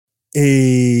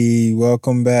Hey,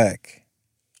 welcome back.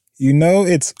 You know,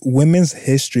 it's Women's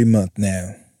History Month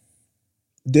now.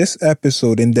 This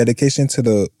episode, in dedication to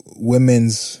the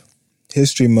Women's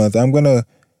History Month, I'm going to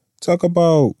talk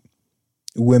about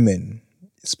women,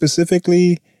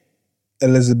 specifically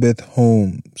Elizabeth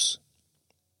Holmes.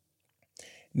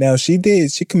 Now, she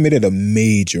committed a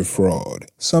major fraud,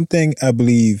 something I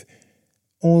believe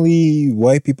only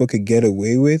white people could get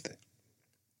away with.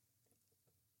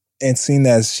 And seeing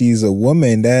as she's a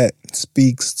woman, that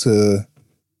speaks to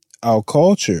our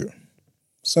culture.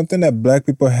 Something that black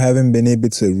people haven't been able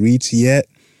to reach yet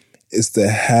is to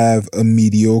have a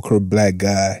mediocre black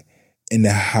guy in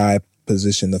a high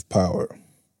position of power.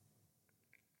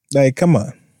 Like, come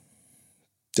on.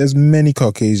 There's many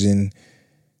Caucasian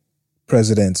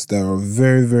presidents that are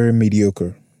very, very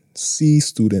mediocre. C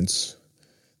students.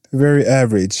 Very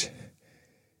average.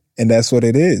 And that's what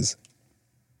it is.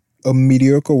 A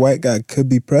mediocre white guy could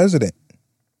be president.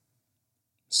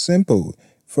 Simple.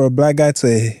 For a black guy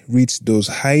to reach those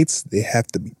heights, they have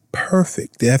to be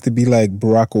perfect. They have to be like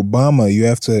Barack Obama. You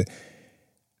have to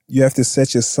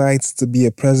set your sights to be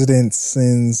a president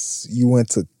since you went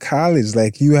to college.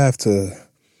 Like you have to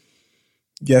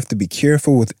be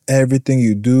careful with everything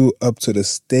you do up to the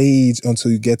stage until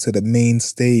you get to the main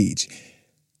stage.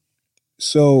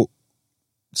 So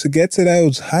to get to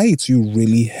those heights, you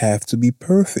really have to be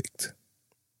perfect.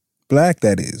 Black,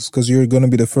 that is, because you're going to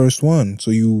be the first one.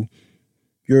 So you're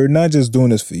not just doing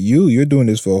this for you, you're doing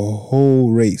this for a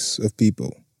whole race of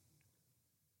people.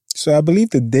 So I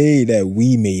believe the day that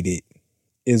we made it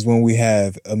is when we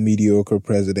have a mediocre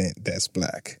president that's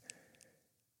black.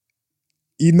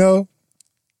 You know,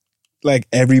 like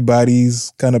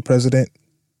everybody's kind of president,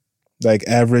 like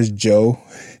average Joe,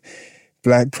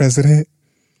 black president.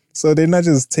 So they're not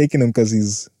just taking him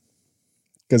because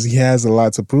he has a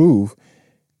lot to prove.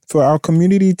 For our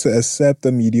community to accept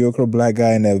a mediocre black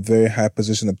guy in a very high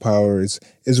position of power is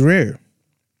rare.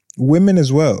 Women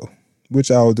as well,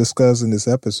 which I'll discuss in this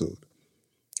episode.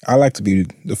 I like to be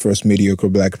the first mediocre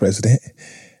black president,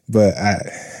 but I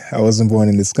wasn't born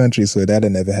in this country, so that'll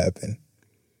never happen.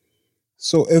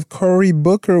 So if Cory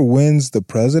Booker wins the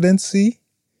presidency...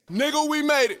 Nigga, we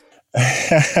made it.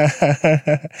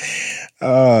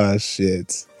 Oh,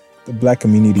 shit. The black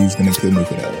community is going to kill me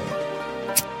for that one.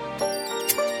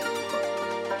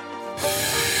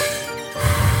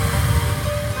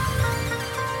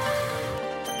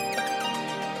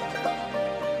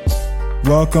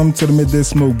 Welcome to the Midday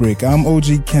Smoke Break. I'm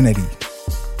OG Kennedy.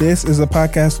 This is a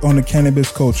podcast on the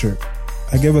cannabis culture.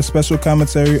 I give a special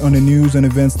commentary on the news and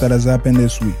events that has happened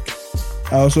this week.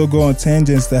 I also go on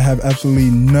tangents that have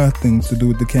absolutely nothing to do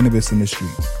with the cannabis industry.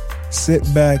 Sit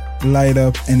back, light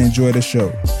up, and enjoy the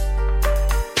show.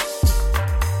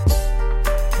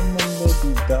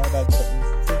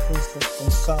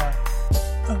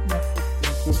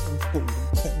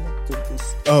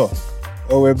 Oh,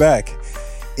 we're back.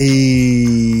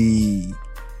 Hey,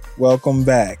 welcome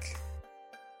back.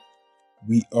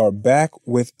 We are back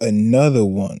with another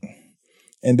one.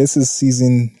 And this is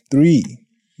season 3,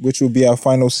 which will be our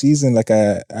final season, like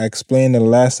I explained in the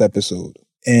last episode.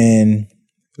 And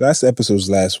last episode was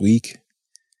last week.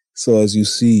 So as you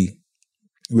see,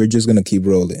 we're just going to keep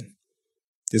rolling.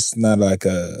 It's not like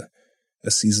a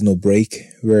seasonal break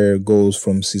where it goes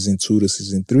from season 2 to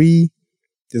season 3.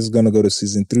 This is going to go to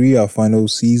season 3, our final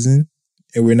season.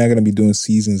 And we're not going to be doing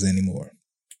seasons anymore.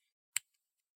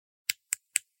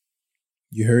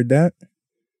 You heard that?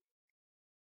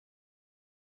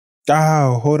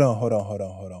 Oh, hold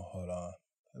on.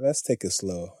 Let's take it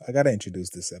slow. I got to introduce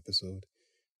this episode.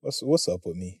 What's up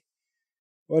with me?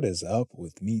 What is up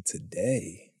with me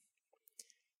today?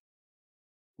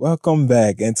 Welcome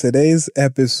back. And today's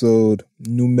episode,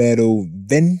 numero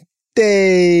 20.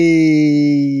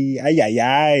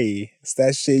 Ay. It's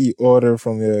that shit you order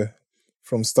from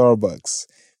Starbucks.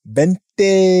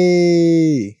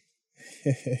 20.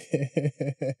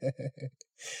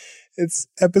 It's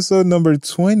episode number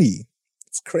 20.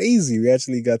 It's crazy. We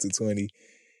actually got to 20.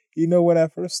 You know, when I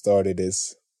first started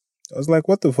this, I was like,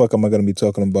 what the fuck am I going to be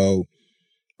talking about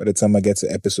by the time I get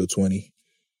to episode 20?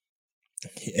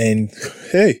 And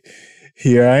hey,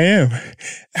 here I am.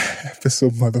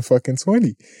 Episode motherfucking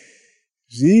 20.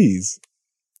 Jeez.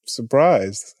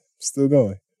 Surprised. Still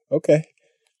going. Okay.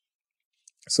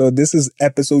 So this is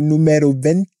episode numero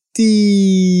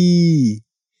 20.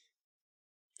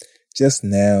 Just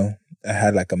now, I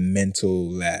had like a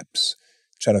mental lapse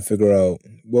trying to figure out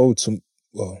what would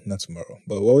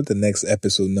the next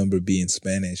episode number be in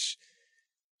Spanish?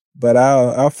 But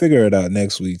I'll figure it out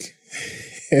next week.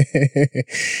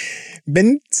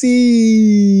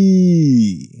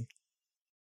 20.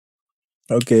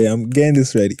 Okay, I'm getting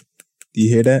this ready. Do you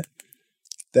hear that?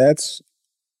 That's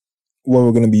what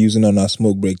we're gonna be using on our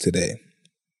smoke break today.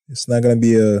 It's not gonna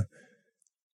be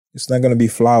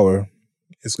flour.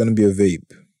 It's gonna be a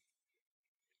vape.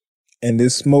 And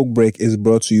this smoke break is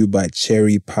brought to you by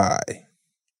Cherry Pie.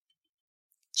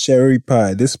 Cherry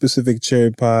Pie. This specific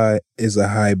cherry pie is a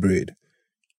hybrid.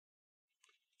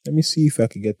 Let me see if I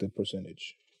can get the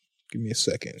percentage. Give me a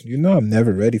second. You know I'm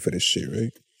never ready for this shit,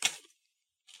 right?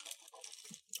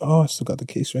 Oh, I still got the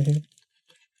case right here.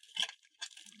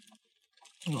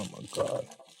 Oh my God.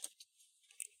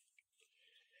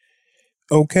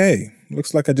 Okay.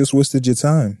 Looks like I just wasted your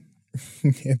time.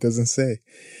 It doesn't say.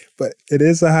 But it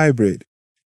is a hybrid.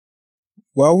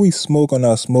 While we smoke on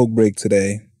our smoke break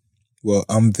today, well,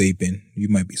 I'm vaping. You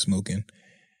might be smoking.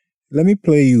 Let me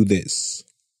play you this.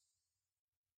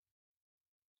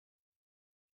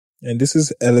 And this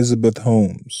is Elizabeth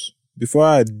Holmes. Before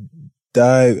I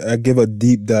give a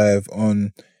deep dive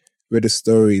on where the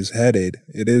story is headed.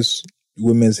 It is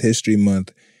Women's History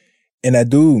Month. And I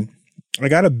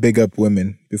gotta big up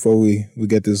women before we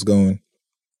get this going.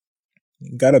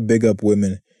 Gotta big up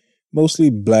women. Mostly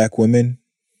black women.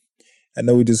 I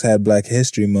know we just had Black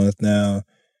History Month. Now,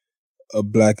 a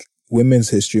Black Women's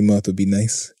History Month would be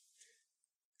nice.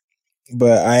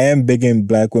 But I am bigging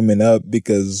black women up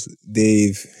because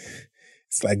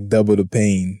it's like double the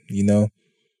pain, you know?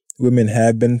 Women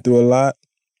have been through a lot.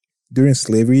 During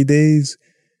slavery days,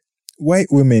 white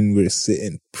women were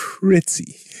sitting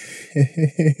pretty.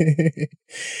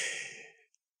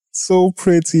 So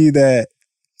pretty that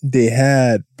they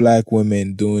had black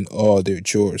women doing all their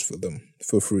chores for them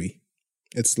for free.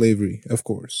 It's slavery, of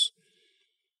course.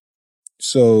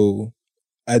 So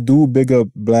I do big up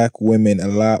black women a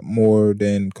lot more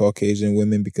than Caucasian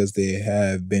women because they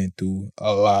have been through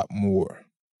a lot more.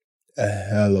 A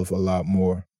hell of a lot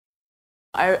more.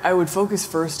 I would focus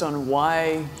first on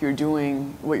why you're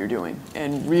doing what you're doing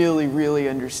and really, really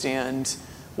understand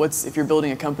if you're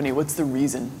building a company, what's the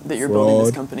reason that you're building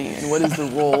this company and what is the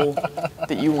role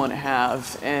that you want to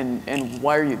have and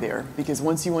why are you there? Because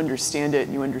once you understand it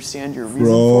and you understand your reason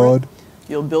for it,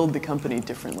 you'll build the company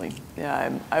differently.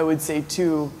 Yeah, I would say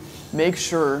too, make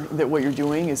sure that what you're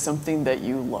doing is something that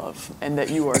you love and that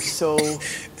you are so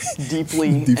deeply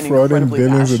and incredibly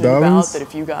passionate about that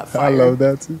if you got fired, I love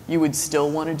that too. You would still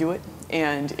want to do it.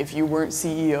 And if you weren't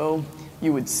CEO,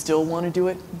 you would still want to do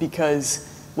it because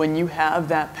when you have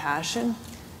that passion,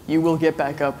 you will get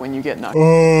back up when you get knocked.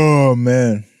 Oh,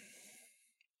 man.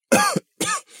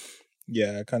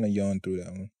 Yeah, I kind of yawned through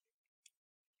that one.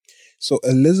 So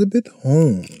Elizabeth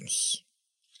Holmes,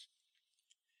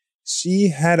 she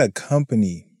had a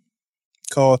company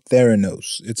called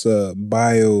Theranos. It's a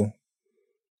biochemical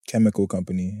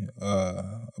company, a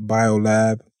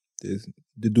biolab. They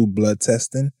do blood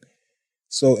testing.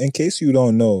 So in case you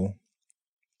don't know,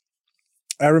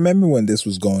 I remember when this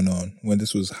was going on, when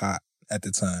this was hot at the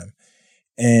time.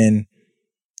 And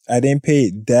I didn't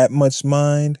pay that much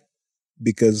mind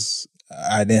because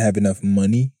I didn't have enough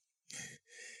money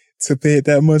to pay it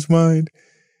that much mind.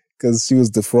 Because she was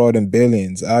defrauding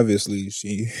billions. Obviously,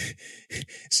 she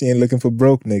ain't looking for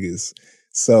broke niggas.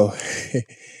 So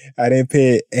I didn't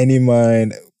pay any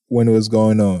mind when it was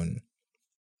going on.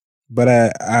 But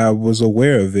I was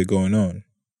aware of it going on.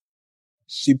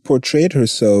 She portrayed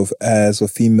herself as a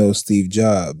female Steve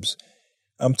Jobs.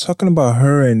 I'm talking about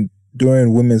her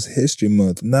during Women's History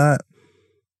Month, not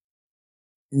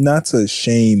to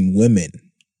shame women,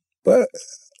 but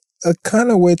a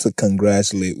kind of way to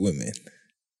congratulate women.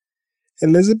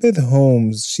 Elizabeth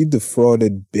Holmes, she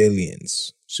defrauded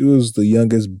billions. She was the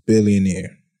youngest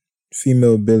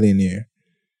female billionaire,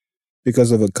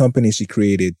 because of a company she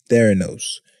created,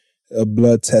 Theranos, a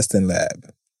blood testing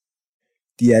lab.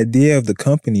 The idea of the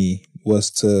company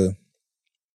was to,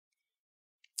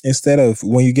 instead of,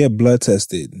 when you get blood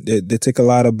tested, they take a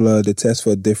lot of blood, they test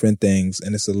for different things,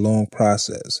 and it's a long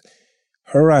process.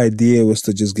 Her idea was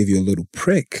to just give you a little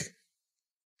prick.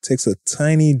 Takes a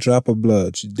tiny drop of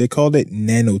blood. They called it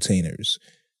nanotainers,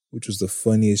 which was the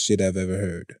funniest shit I've ever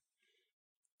heard.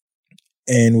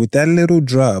 And with that little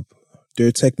drop, their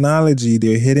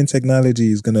hidden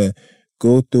technology is going to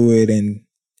go through it and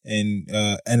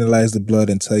analyze the blood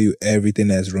and tell you everything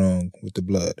that's wrong with the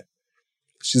blood.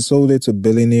 She sold it to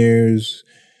billionaires,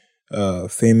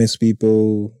 famous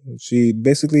people. She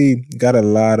basically got a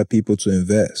lot of people to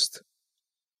invest.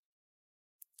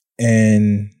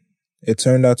 And it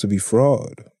turned out to be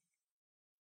fraud.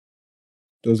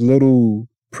 Those little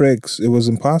pricks, it was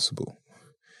impossible.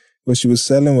 What she was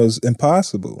selling was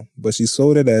impossible, but she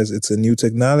sold it as it's a new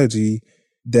technology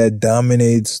that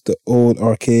dominates the old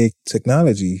archaic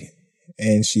technology.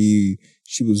 And she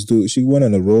She went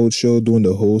on a road show doing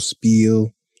the whole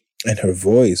spiel. And her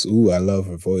voice, I love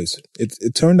her voice.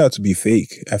 It turned out to be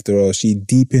fake. After all, she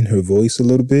deepened her voice a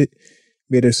little bit,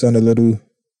 made her sound a little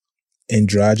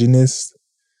androgynous.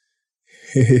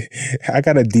 I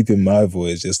gotta deepen my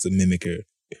voice just to mimic her.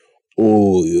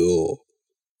 Oh,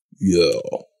 yeah.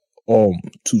 I'm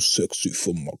too sexy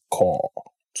for my car.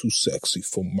 Too sexy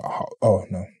for my house. Oh,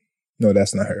 no. No,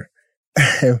 that's not her.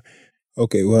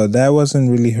 Okay, well, that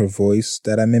wasn't really her voice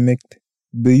that I mimicked.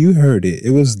 But you heard it.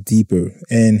 It was deeper.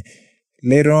 And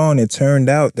later on, it turned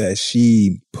out that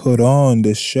she put on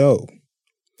this show.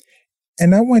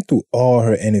 And I went through all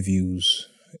her interviews.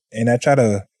 And I try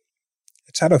to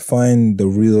find the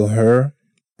real her.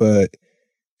 But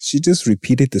she just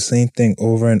repeated the same thing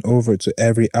over and over to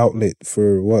every outlet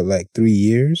for 3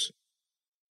 years?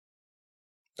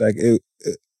 Like it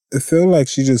felt like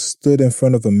she just stood in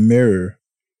front of a mirror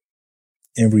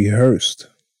and rehearsed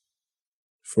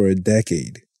for a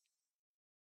decade.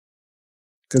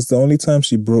 Because the only time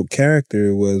she broke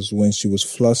character was when she was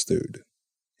flustered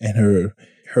and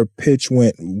her pitch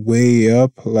went way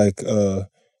up like a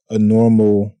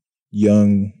normal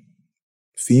young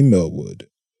female would.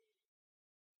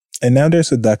 And now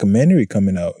there's a documentary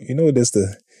coming out. This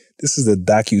is the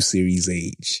docuseries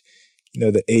age.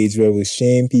 The age where we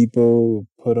shame people,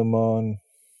 put them on,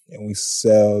 and we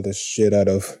sell the shit out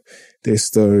of their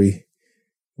story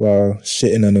while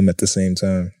shitting on them at the same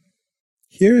time.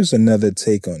 Here's another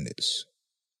take on this.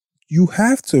 You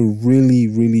have to really,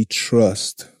 really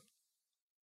trust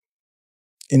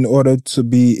in order to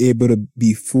be able to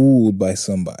be fooled by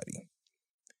somebody.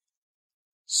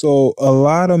 So a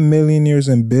lot of millionaires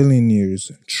and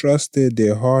billionaires trusted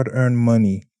their hard-earned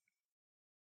money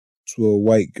to a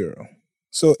white girl.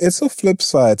 So it's a flip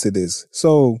side to this.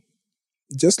 So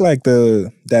just like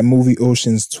that movie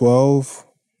Ocean's 12,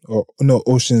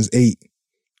 Ocean's 8,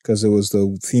 because it was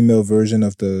the female version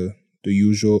of the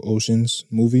usual Ocean's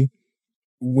movie.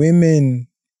 Women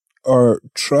are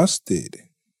trusted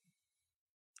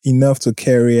enough to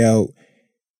carry out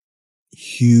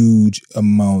huge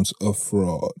amounts of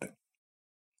fraud.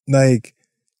 Like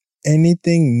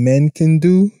anything men can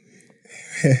do,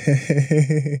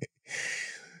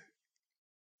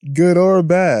 good or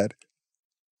bad,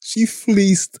 she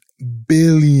fleeced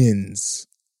billions.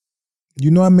 You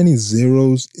know how many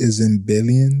zeros is in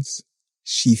billions?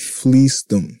 She fleeced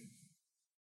them.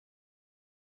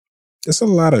 There's a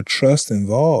lot of trust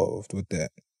involved with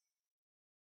that.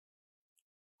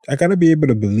 I gotta be able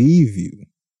to believe you.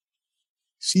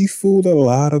 She fooled a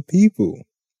lot of people.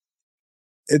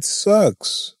 It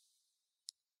sucks.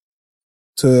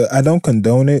 I don't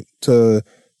condone it to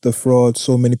defraud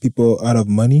so many people out of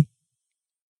money,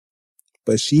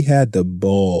 but she had the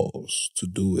balls to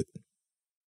do it.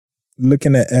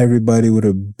 Looking at everybody with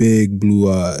her big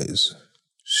blue eyes,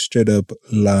 straight up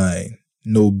lying,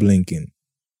 no blinking.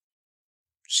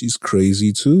 She's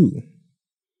crazy too.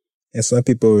 And some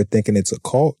people are thinking it's a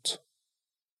cult.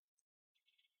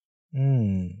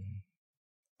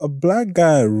 A black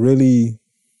guy really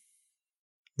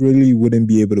wouldn't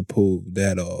be able to pull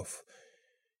that off.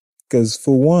 Because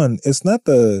for one, it's not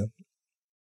the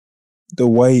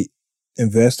white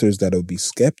investors that'll be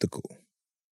skeptical.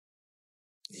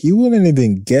 He wouldn't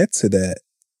even get to that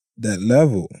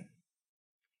level.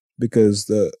 Because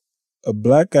a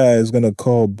black guy is gonna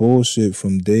call bullshit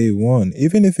from day one,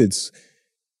 even if it's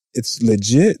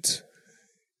legit.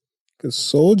 Because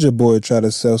Soulja Boy tried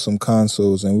to sell some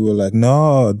consoles and we were like,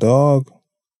 nah, dog,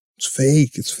 it's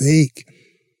fake.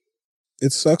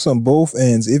 It sucks on both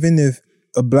ends. Even if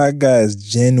a black guy is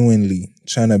genuinely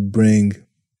trying to bring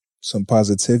some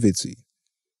positivity,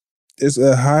 there's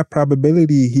a high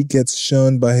probability he gets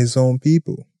shunned by his own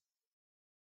people.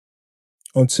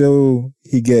 Until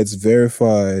he gets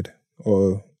verified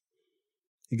or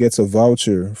he gets a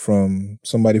voucher from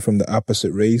somebody from the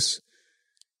opposite race,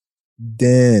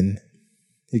 then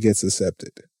he gets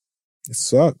accepted. It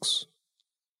sucks,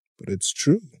 but it's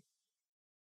true.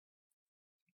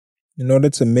 In order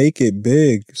to make it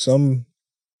big, some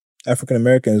African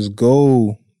Americans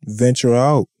venture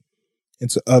out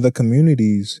into other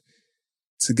communities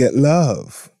to get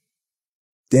love.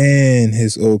 Then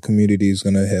his old community is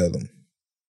going to hail him.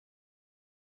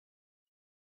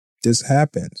 This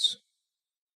happens.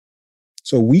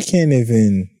 So we can't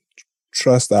even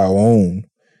trust our own.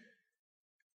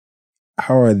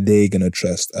 How are they going to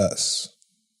trust us?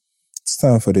 It's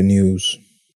time for the news.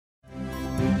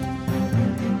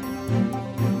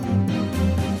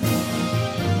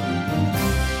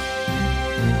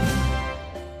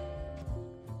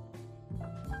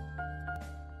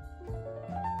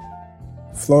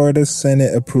 Florida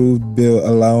Senate approved bill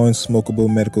allowing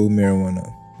smokable medical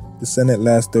marijuana. The Senate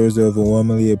last Thursday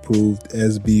overwhelmingly approved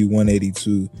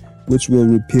SB.20, which will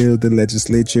repeal the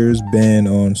legislature's ban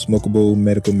on smokable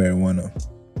medical marijuana.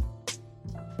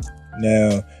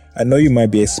 Now, I know you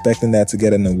might be expecting that to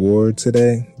get an award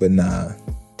today, but nah.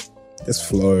 It's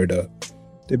Florida.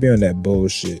 They be on that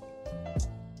bullshit.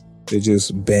 They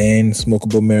just banned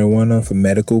smokable marijuana for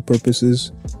medical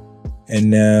purposes, and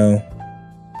now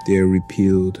they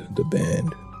repealed the ban.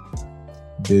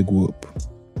 Big whoop.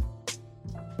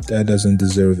 That doesn't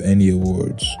deserve any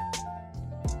awards.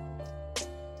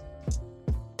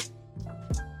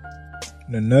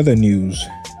 In another news,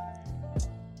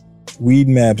 Weed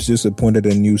Maps just appointed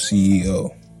a new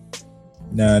CEO.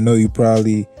 Now, I know you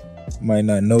probably might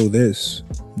not know this.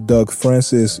 Doug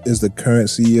Francis is the current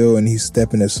CEO, and he's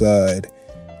stepping aside,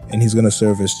 and he's going to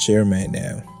serve as chairman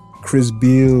now. Chris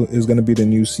Beal is going to be the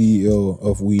new CEO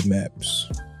of Weed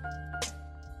Maps.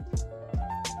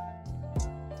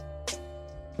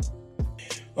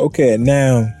 Okay,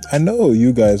 now, I know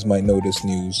you guys might know this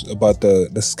news about the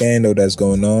scandal that's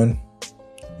going on.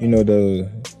 You know,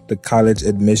 the college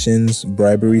admissions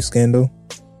bribery scandal,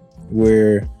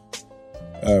 where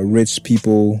rich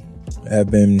people have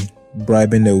been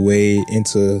bribing their way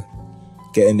into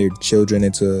getting their children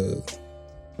into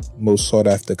most sought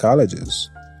after colleges.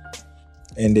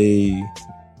 And they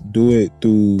do it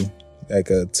through like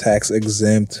a tax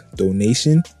exempt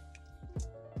donation.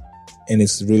 And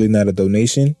it's really not a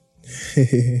donation.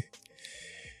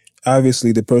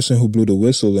 Obviously, the person who blew the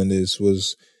whistle in this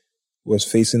was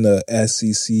facing a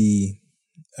SEC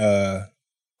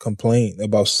complaint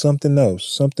about something else,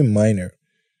 something minor.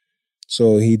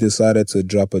 So he decided to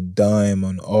drop a dime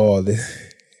on all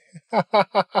this. Why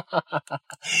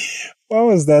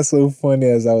was that so funny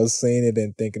as I was saying it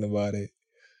and thinking about it?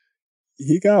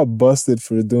 He got busted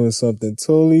for doing something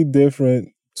totally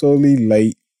different, totally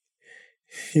light.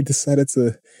 He decided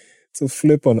to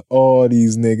flip on all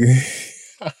these niggas.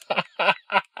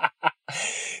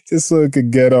 Just so it could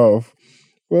get off.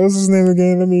 What was his name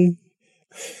again? Let me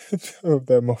pull up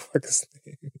that motherfucker's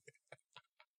name.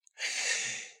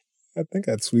 I think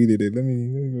I tweeted it. Let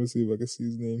me go see if I can see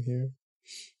his name here.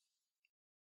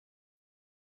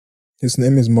 His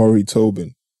name is Maury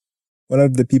Tobin. One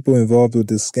of the people involved with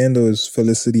this scandal is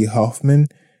Felicity Huffman,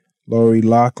 Lori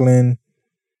Loughlin,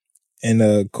 and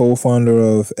a co-founder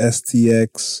of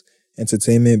STX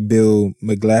Entertainment, Bill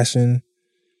McGlashan.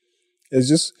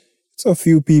 It's a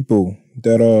few people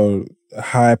that are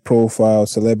high-profile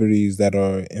celebrities that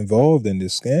are involved in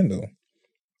this scandal.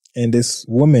 And this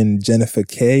woman, Jennifer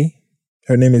K.,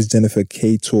 her name is Jennifer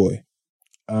K. Toy.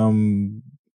 I don't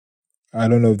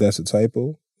know if that's a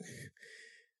typo.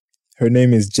 Her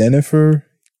name is Jennifer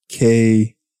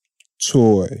K.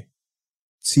 Toy.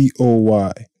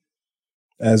 Toy.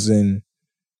 As in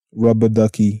rubber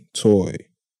ducky toy.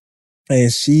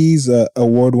 And she's an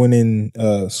award-winning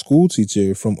school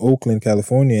teacher from Oakland,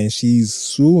 California, and she's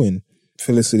suing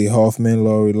Felicity Huffman,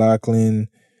 Lori Loughlin,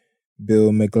 Bill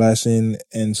McGlashan,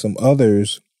 and some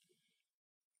others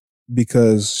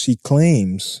because she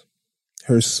claims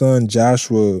her son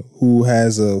Joshua, who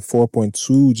has a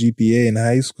 4.2 GPA in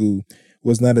high school,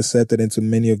 was not accepted into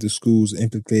many of the schools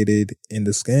implicated in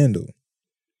the scandal.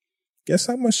 Guess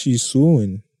how much she's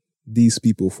suing these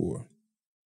people for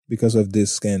because of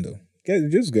this scandal?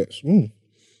 Just guess.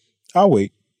 I'll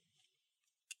wait.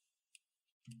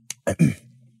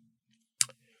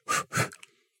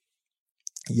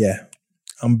 Yeah,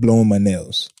 I'm blowing my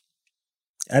nails.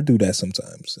 I do that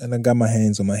sometimes. And I got my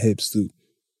hands on my hips too.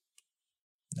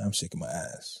 Now I'm shaking my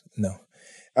ass. No.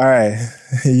 All right.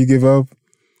 You give up?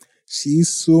 She's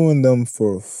suing them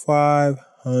for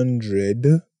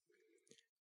 $500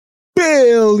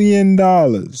 billion.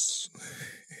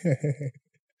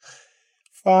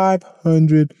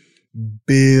 $500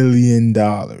 billion.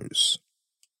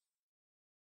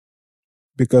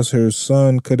 Because her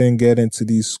son couldn't get into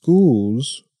these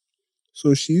schools,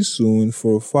 so she's suing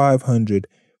for $500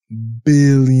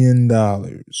 billion.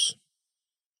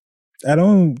 I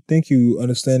don't think you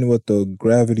understand what the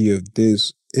gravity of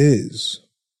this is.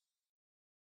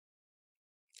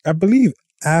 I believe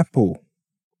Apple,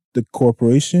 the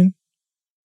corporation,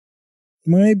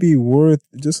 might be worth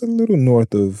just a little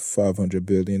north of $500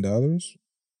 billion.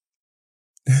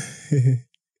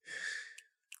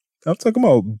 I'm talking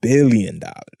about $1 billion,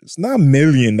 not $1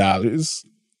 million, not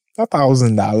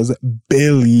 $1,000, $1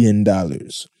 billion.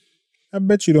 I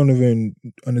bet you don't even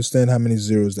understand how many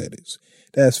zeros that is.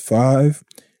 That's 5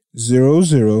 0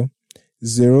 0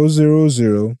 0 0 0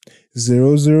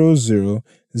 0 0 0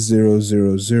 0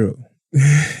 0 0.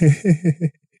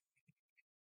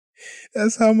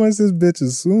 That's how much this bitch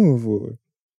is suing for.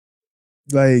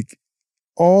 Like,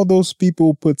 all those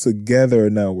people put together are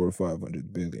now worth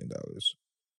 $500 billion.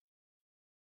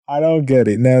 I don't get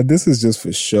it. Now, this is just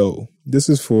for show. This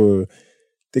is for,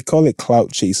 they call it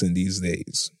clout chasing these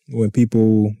days. When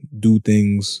people do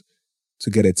things to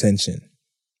get attention,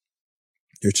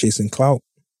 they're chasing clout.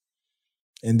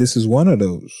 And this is one of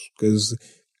those. Because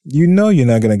you know you're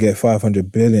not going to get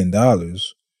 $500 billion.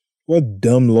 What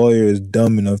dumb lawyer is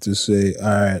dumb enough to say, all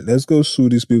right, let's go sue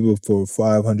these people for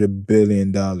 $500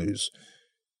 billion?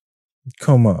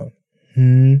 Come on.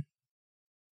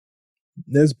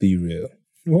 Let's be real.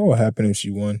 What would happen if she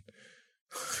won?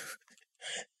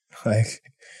 Like,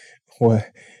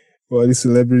 what? Well, these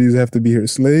celebrities have to be her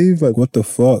slave? Like, what the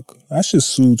fuck? I should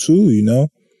sue too, you know?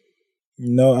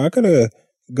 You know, I could have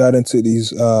got into these,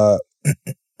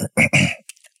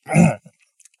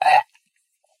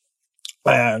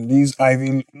 these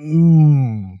Ivy,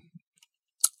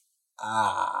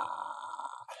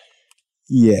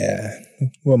 yeah.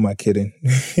 What am I kidding?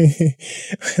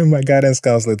 My guidance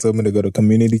counselor told me to go to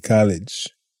community college,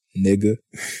 nigga.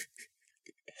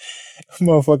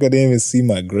 Motherfucker didn't even see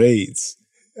my grades.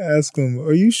 Ask him,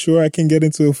 are you sure I can get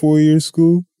into a 4-year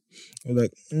school? I'm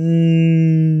like,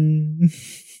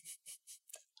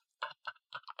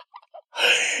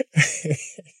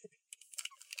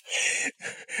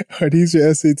 Are these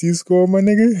your SAT score, my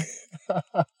nigga?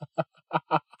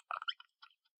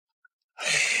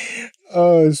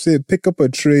 Oh shit, pick up a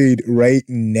trade right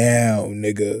now,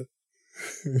 nigga.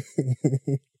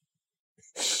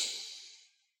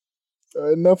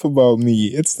 Enough about me.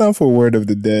 It's time for word of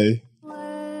the day.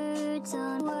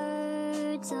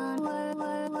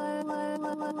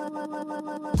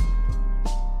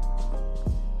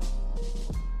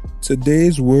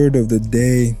 Today's word of the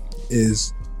day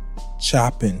is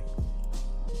chopping.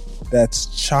 That's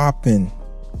chopping.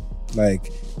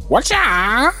 Like,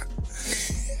 whatcha?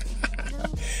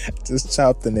 Just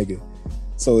chop the nigga.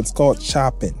 So it's called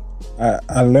chopping.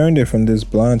 I learned it from this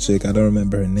blonde chick. I don't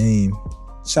remember her name.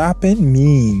 Chopping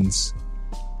means,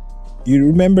 you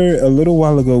remember a little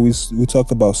while ago we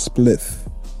talked about spliff,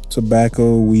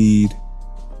 tobacco, weed,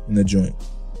 and a joint.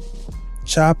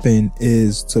 Chopping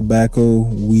is tobacco,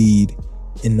 weed,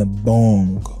 in the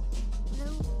bong.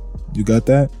 You got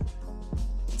that?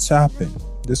 Chopping.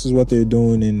 This is what they're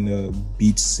doing in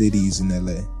beach cities in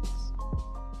LA.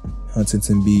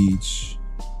 Huntington Beach,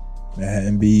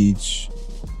 Manhattan Beach.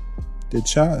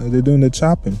 They're doing the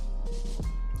chopping.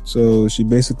 So she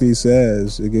basically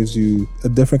says it gives you a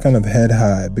different kind of head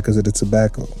high because of the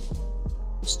tobacco.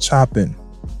 It's chopping.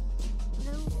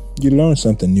 You learn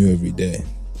something new every day.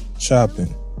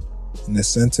 Chopping. In a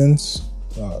sentence,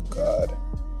 oh God.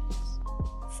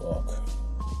 Fuck.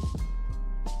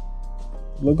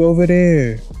 Look over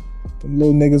there. Them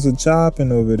little niggas are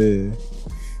chopping over there.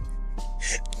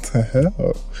 What the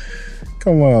hell?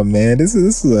 Come on, man. This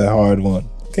is a hard one.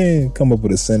 Can't come up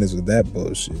with a sentence with that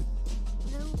bullshit.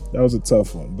 That was a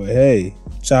tough one. But hey,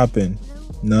 chopping.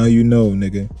 Now you know,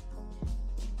 nigga.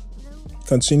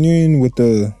 Continuing with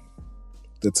the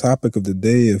topic of the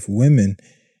day of women.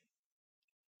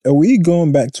 Are we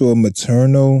going back to a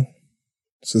maternal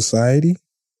society?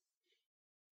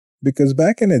 Because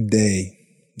back in the day,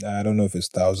 I don't know if it's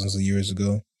thousands of years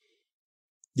ago.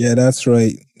 Yeah, that's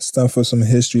right. It's time for some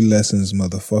history lessons,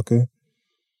 motherfucker.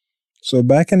 So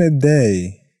back in the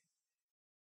day,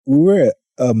 we were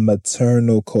a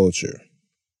maternal culture.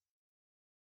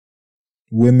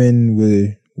 Women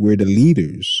were the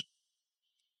leaders.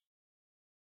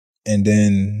 And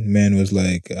then man was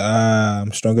like,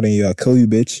 I'm stronger than you, I'll kill you,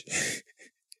 bitch.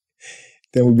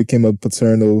 Then we became a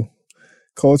paternal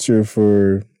culture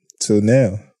till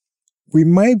now. We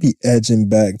might be edging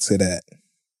back to that.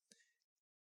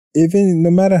 Even no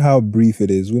matter how brief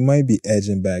it is, we might be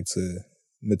edging back to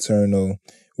maternal.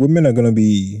 Women are going to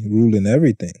be ruling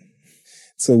everything.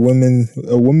 It's a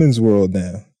woman's world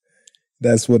now.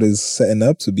 That's what it's setting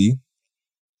up to be.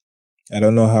 I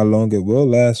don't know how long it will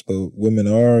last, but women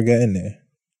are getting there.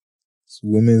 It's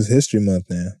Women's History Month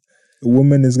now. A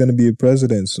woman is going to be a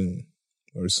president soon.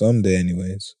 Or someday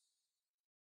anyways.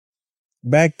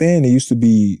 Back then, it used to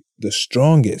be the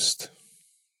strongest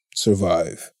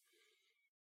survive.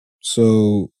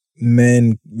 So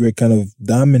men were kind of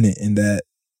dominant in that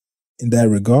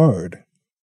regard.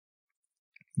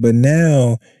 But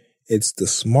now it's the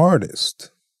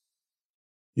smartest.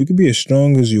 You can be as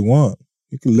strong as you want.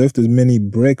 You can lift as many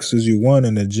bricks as you want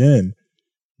in the gym.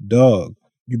 Dog,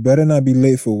 you better not be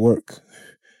late for work.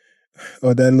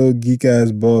 Or that little geek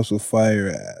ass boss will fire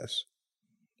your ass.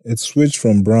 It switched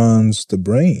from bronze to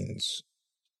brains.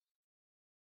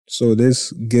 So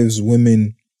this gives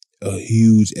women a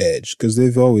huge edge because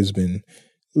they've always been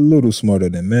a little smarter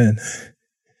than men.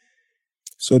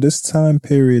 So this time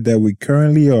period that we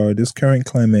currently are, this current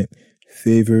climate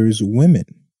favors women.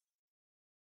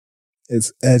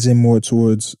 It's edging more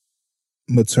towards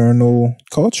maternal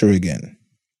culture again.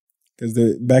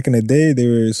 Because back in the day, they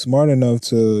were smart enough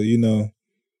to,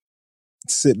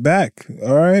 sit back.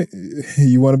 All right.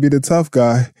 You want to be the tough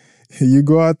guy. You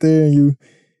go out there and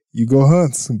you go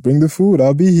hunt. Bring the food.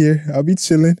 I'll be here. I'll be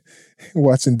chilling,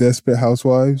 watching Desperate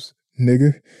Housewives,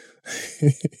 nigga.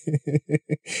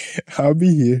 I'll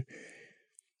be here.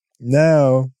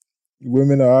 Now,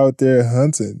 women are out there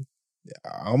hunting.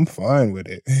 I'm fine with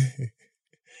it.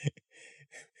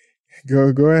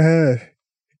 Go ahead.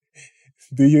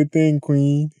 Do your thing,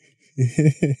 queen.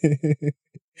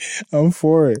 I'm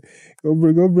for it. Go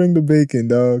bring the bacon,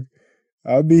 dog.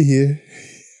 I'll be here.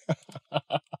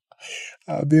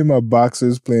 I'll be in my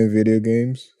boxers playing video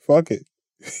games. Fuck it.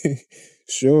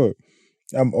 Sure.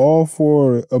 I'm all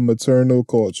for a maternal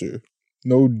culture.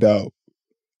 No doubt.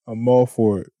 I'm all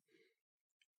for it.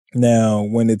 Now,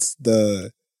 when it's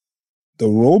the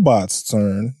robot's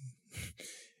turn,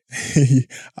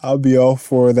 I'll be all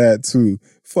for that too.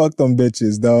 Fuck them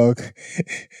bitches, dog.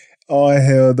 All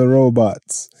hell the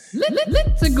robots.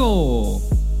 Let's go.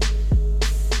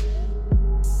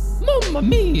 Mamma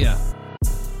mia.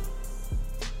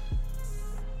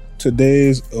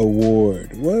 Today's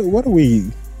award. What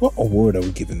award are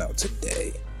we giving out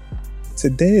today?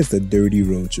 Today is the Dirty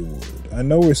Roach Award. I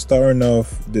know we're starting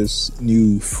off this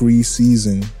new free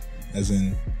season, as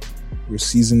in we're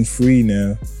season free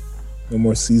now. No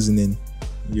more seasoning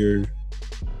your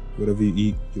whatever you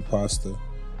eat, your pasta.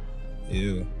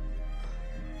 Ew.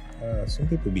 Some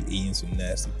people be eating some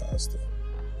nasty pasta.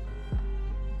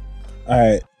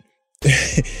 Alright.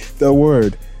 The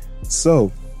award.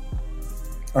 So,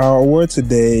 our award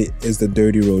today is the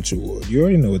Dirty Roach Award. You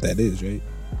already know what that is, right?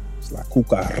 It's La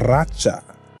Cucaracha.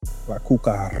 La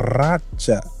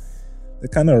Cucaracha. The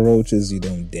kind of roaches you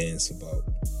don't dance about.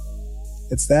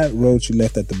 It's that roach you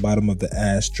left at the bottom of the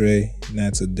ashtray. And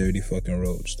that's a dirty fucking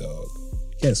roach, dog.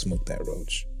 You can't smoke that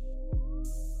roach.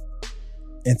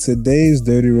 And today's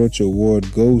Dirty Roach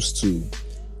Award goes to...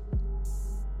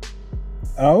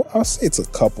 I'll say it's a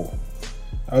couple.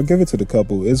 I'll give it to the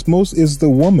couple. It's the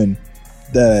woman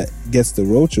that gets the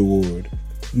Roach Award.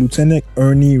 Lieutenant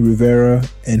Ernie Rivera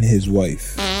and his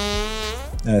wife.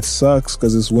 That sucks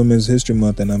because it's Women's History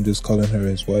Month and I'm just calling her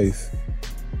his wife.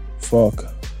 Fuck.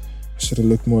 I should have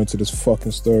looked more into this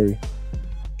fucking story.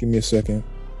 Give me a second.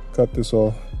 Cut this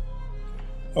off.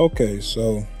 Okay,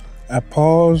 so I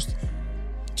paused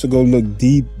to go look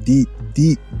deep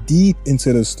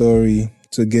into the story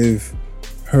to give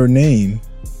her name.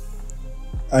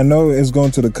 I know it's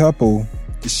going to the couple.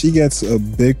 She gets a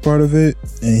big part of it,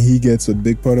 and he gets a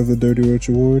big part of the Dirty Roach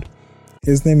Award.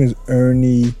 His name is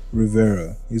Ernie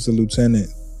Rivera. He's a lieutenant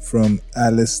from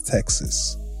Alice,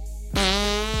 Texas.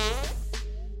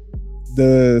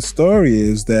 The story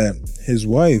is that his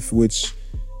wife, which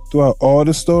throughout all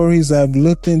the stories I've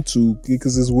looked into,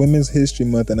 because it's Women's History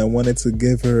Month and I wanted to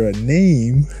give her a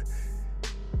name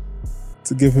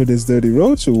to give her this Dirty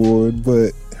Roach Award,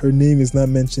 but her name is not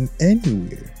mentioned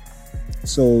anywhere.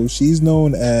 So she's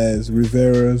known as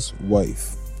Rivera's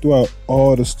wife throughout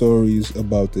all the stories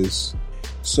about this.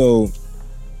 So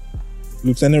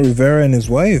Lieutenant Rivera and his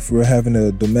wife were having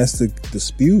a domestic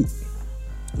dispute.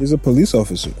 He's a police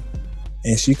officer,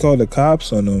 and she called the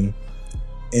cops on him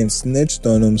and snitched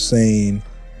on him, saying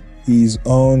he's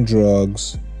on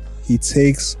drugs. He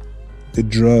takes the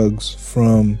drugs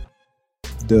from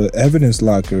the evidence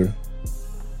locker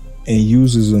and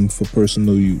uses them for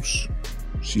personal use.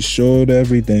 She showed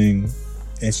everything,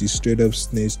 and she straight up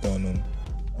snitched on him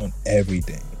on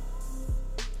everything.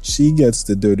 She gets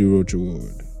the Dirty Roach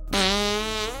Award.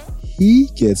 He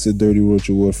gets a Dirty Roach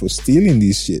Award for stealing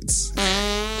these shits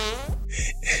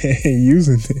and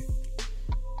using it.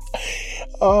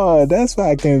 Oh, that's why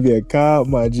I can't be a cop,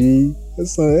 my G.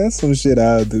 That's some shit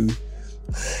I'll do.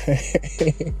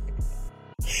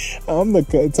 I'm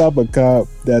the type of cop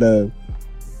that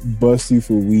bust you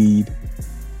for weed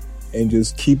and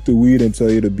just keep the weed and tell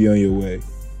you to be on your way.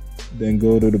 Then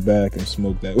go to the back and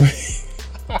smoke that way.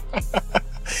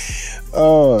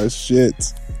 Oh,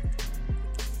 shit.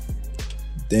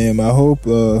 Damn, I hope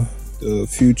the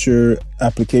future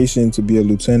application to be a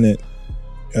lieutenant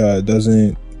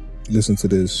doesn't listen to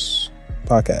this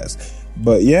podcast.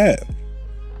 But yeah.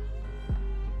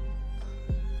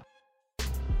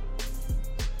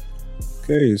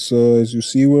 Okay, so as you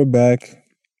see, we're back.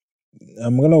 I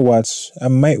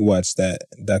might watch that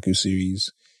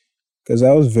docuseries because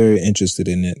I was very interested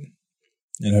in it.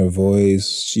 And her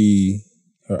voice,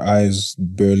 her eyes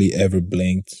barely ever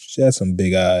blinked. She had some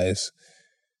big eyes.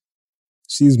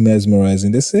 She's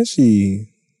mesmerizing. They said she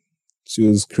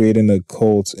was creating a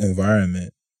cult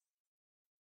environment,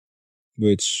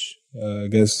 which I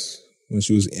guess when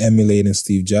she was emulating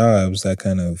Steve Jobs, that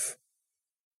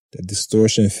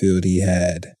distortion field he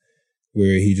had,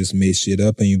 where he just made shit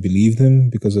up and you believed him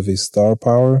because of his star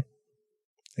power.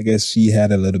 I guess she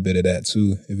had a little bit of that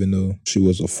too, even though she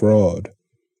was a fraud.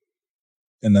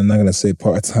 And I'm not going to say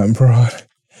part-time fraud.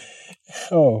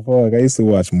 Oh, fuck. I used to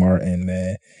watch Martin,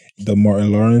 man. The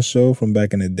Martin Lawrence show from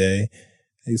back in the day.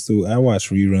 I watch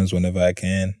reruns whenever I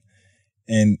can.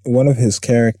 And one of his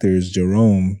characters,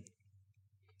 Jerome,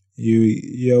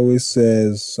 he always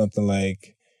says something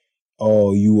like,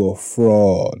 "Oh, you a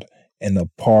fraud and a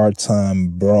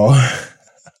part-time bro."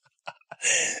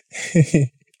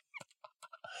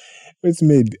 Which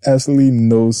made absolutely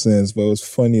no sense, but it was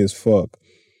funny as fuck.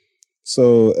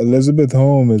 So Elizabeth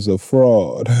Holmes is a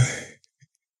fraud.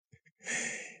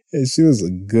 And she was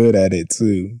good at it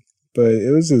too. But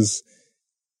it was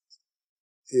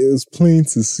plain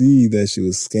to see that she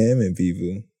was scamming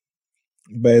people.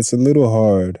 But it's a little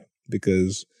hard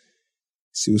because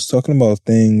she was talking about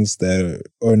things that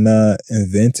are not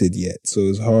invented yet. So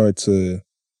it's hard to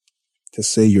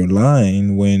say you're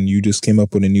lying when you just came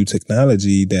up with a new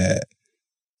technology that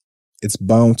it's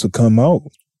bound to come out.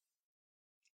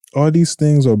 All these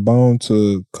things are bound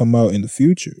to come out in the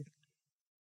future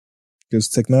because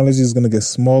technology is going to get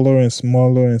smaller and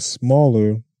smaller and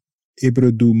smaller, able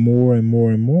to do more and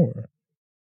more and more.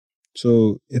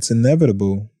 So it's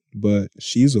inevitable, but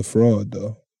she's a fraud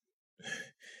though.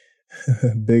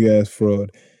 Big ass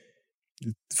fraud.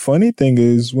 The funny thing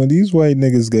is when these white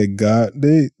niggas get got,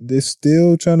 they're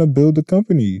still trying to build a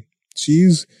company.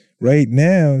 Right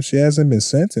now, she hasn't been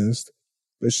sentenced,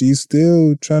 but she's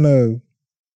still trying to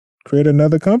create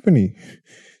another company.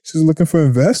 She's looking for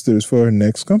investors for her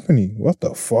next company. What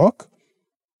the fuck?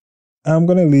 I'm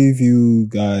going to leave you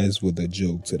guys with a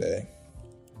joke today.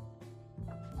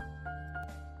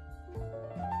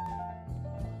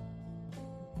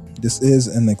 This is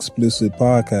an explicit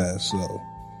podcast, so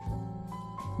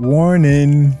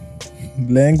warning,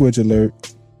 language alert.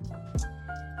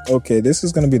 Okay, this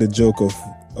is going to be the joke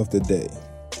of the day.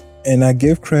 And I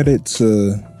give credit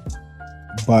to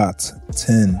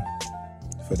Bot10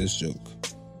 for this joke.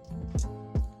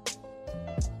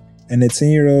 An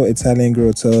 18-year-old Italian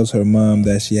girl tells her mom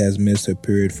that she has missed her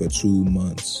period for 2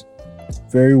 months.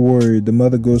 Very worried, the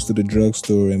mother goes to the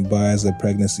drugstore and buys a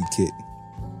pregnancy kit.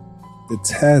 The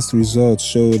test results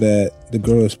show that the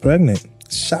girl is pregnant.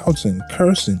 Shouting,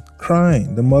 cursing,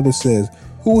 crying, the mother says,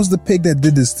 "Who was the pig that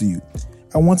did this to you?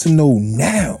 I want to know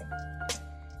now."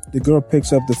 The girl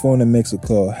picks up the phone and makes a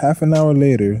call. Half an hour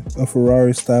later, a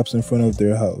Ferrari stops in front of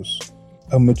their house.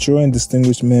 A mature and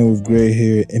distinguished man with gray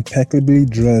hair, impeccably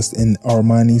dressed in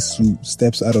Armani suit,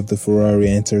 steps out of the Ferrari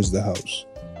and enters the house.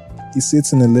 He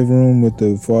sits in the living room with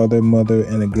the father, mother,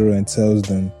 and a girl and tells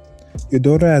them, "Your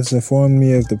daughter has informed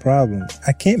me of the problem.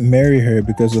 I can't marry her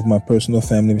because of my personal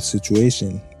family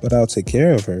situation, but I'll take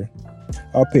care of her.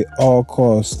 I'll pay all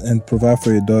costs and provide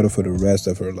for your daughter for the rest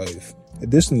of her life.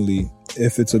 Additionally,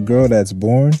 if it's a girl that's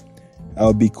born,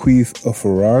 I'll bequeath a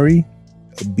Ferrari,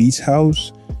 a beach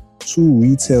house, 2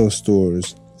 retail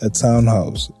stores, a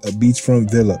townhouse, a beachfront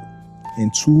villa,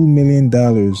 and $2 million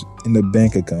in the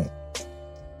bank account.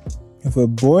 If a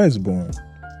boy is born,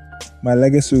 my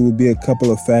legacy will be a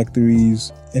couple of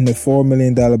factories and a $4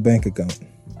 million bank account.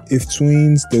 If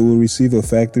twins, they will receive a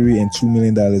factory and $2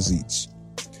 million each.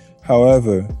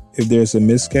 However, if there's a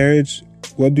miscarriage,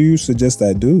 what do you suggest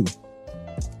I do?"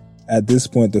 At this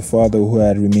point, the father, who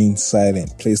had remained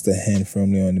silent, placed a hand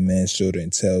firmly on the man's shoulder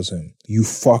and tells him, "You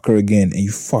fuck her again, and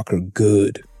you fuck her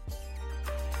good."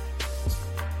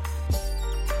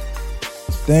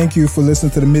 Thank you for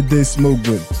listening to the Midday Smoke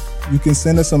Break. You can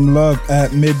send us some love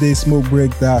at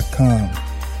MdSB.20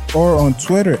 or on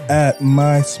Twitter at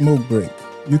MySmokeBreak.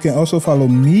 You can also follow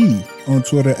me on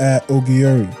Twitter at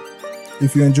Ogiuri.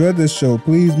 If you enjoyed this show,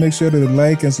 please make sure to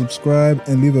like and subscribe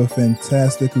and leave a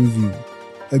fantastic review.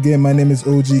 Again, my name is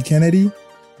OG Kennedy.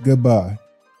 Goodbye.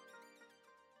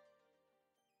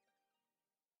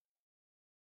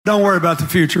 Don't worry about the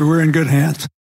future. We're in good hands.